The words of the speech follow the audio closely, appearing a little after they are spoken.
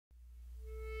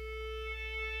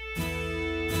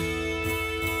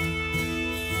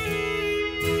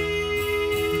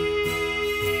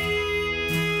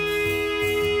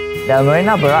The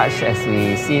Marina Barrage, as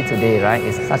we see today, right,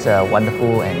 is such a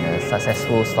wonderful and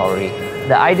successful story.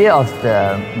 The idea of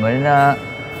the Marina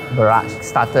Barrage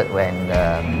started when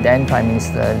then Prime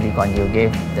Minister Lee Kuan Yew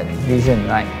gave the vision,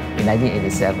 right, in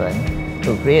 1987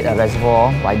 to create a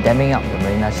reservoir by damming up the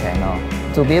Marina Channel.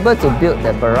 To be able to build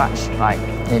the barrage, right,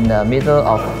 in the middle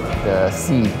of the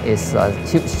sea is a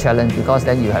huge challenge, because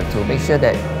then you have to make sure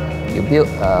that you build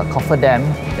a coffer dam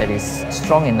that is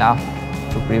strong enough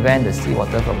to prevent the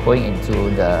seawater from going into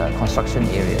the construction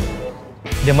area.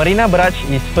 The Marina Barrage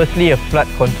is firstly a flood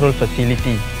control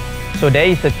facility. So there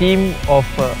is a team of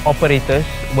operators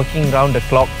working round the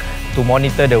clock to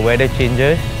monitor the weather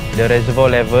changes, the reservoir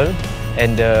level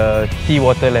and the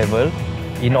seawater level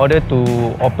in order to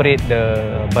operate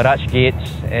the barrage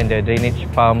gates and the drainage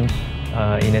pumps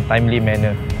in a timely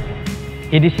manner.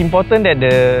 It is important that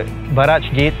the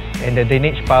barrage gates and the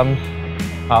drainage pumps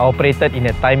are operated in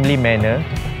a timely manner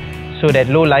so that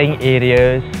low-lying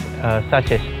areas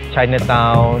such as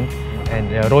Chinatown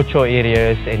and Rochor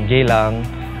areas and Geylang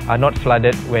are not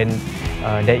flooded when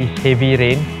there is heavy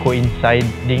rain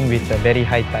coinciding with a very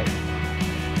high tide.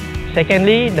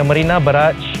 Secondly, the Marina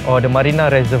Barrage or the Marina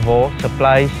Reservoir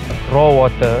supplies raw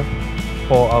water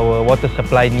for our water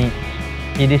supply needs.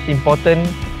 It is important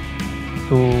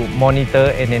to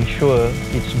monitor and ensure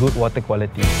its good water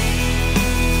quality.